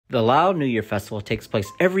The Lao New Year Festival takes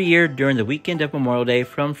place every year during the weekend of Memorial Day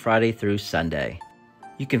from Friday through Sunday.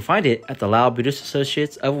 You can find it at the Lao Buddhist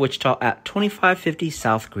Associates of Wichita at 2550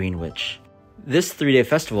 South Greenwich. This 3-day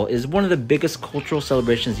festival is one of the biggest cultural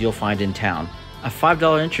celebrations you'll find in town. A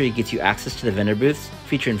 $5 entry gets you access to the vendor booths,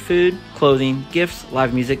 featuring food, clothing, gifts,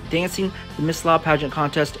 live music, dancing, the Miss Lao pageant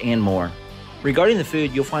contest, and more. Regarding the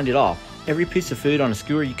food, you'll find it all. Every piece of food on a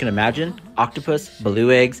skewer you can imagine: octopus,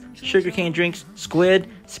 blue eggs, sugarcane drinks, squid,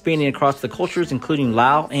 spanning across the cultures including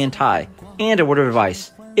Lao and Thai. And a word of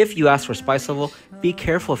advice: if you ask for spice level, be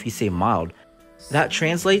careful if you say mild. That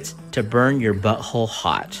translates to burn your butthole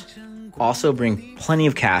hot. Also bring plenty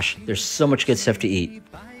of cash, there's so much good stuff to eat.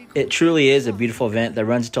 It truly is a beautiful event that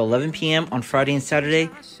runs until 11 p.m. on Friday and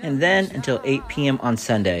Saturday, and then until 8 p.m. on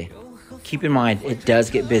Sunday. Keep in mind, it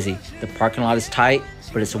does get busy. The parking lot is tight,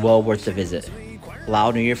 but it's well worth the visit.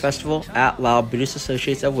 Lao New Year Festival at Lao Buddhist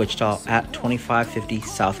Associates of Wichita at 2550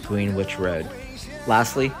 South Greenwich Road.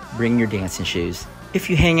 Lastly, bring your dancing shoes.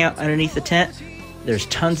 If you hang out underneath the tent, there's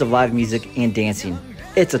tons of live music and dancing.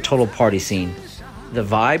 It's a total party scene. The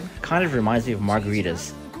vibe kind of reminds me of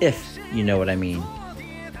margaritas, if you know what I mean.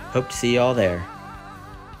 Hope to see you all there.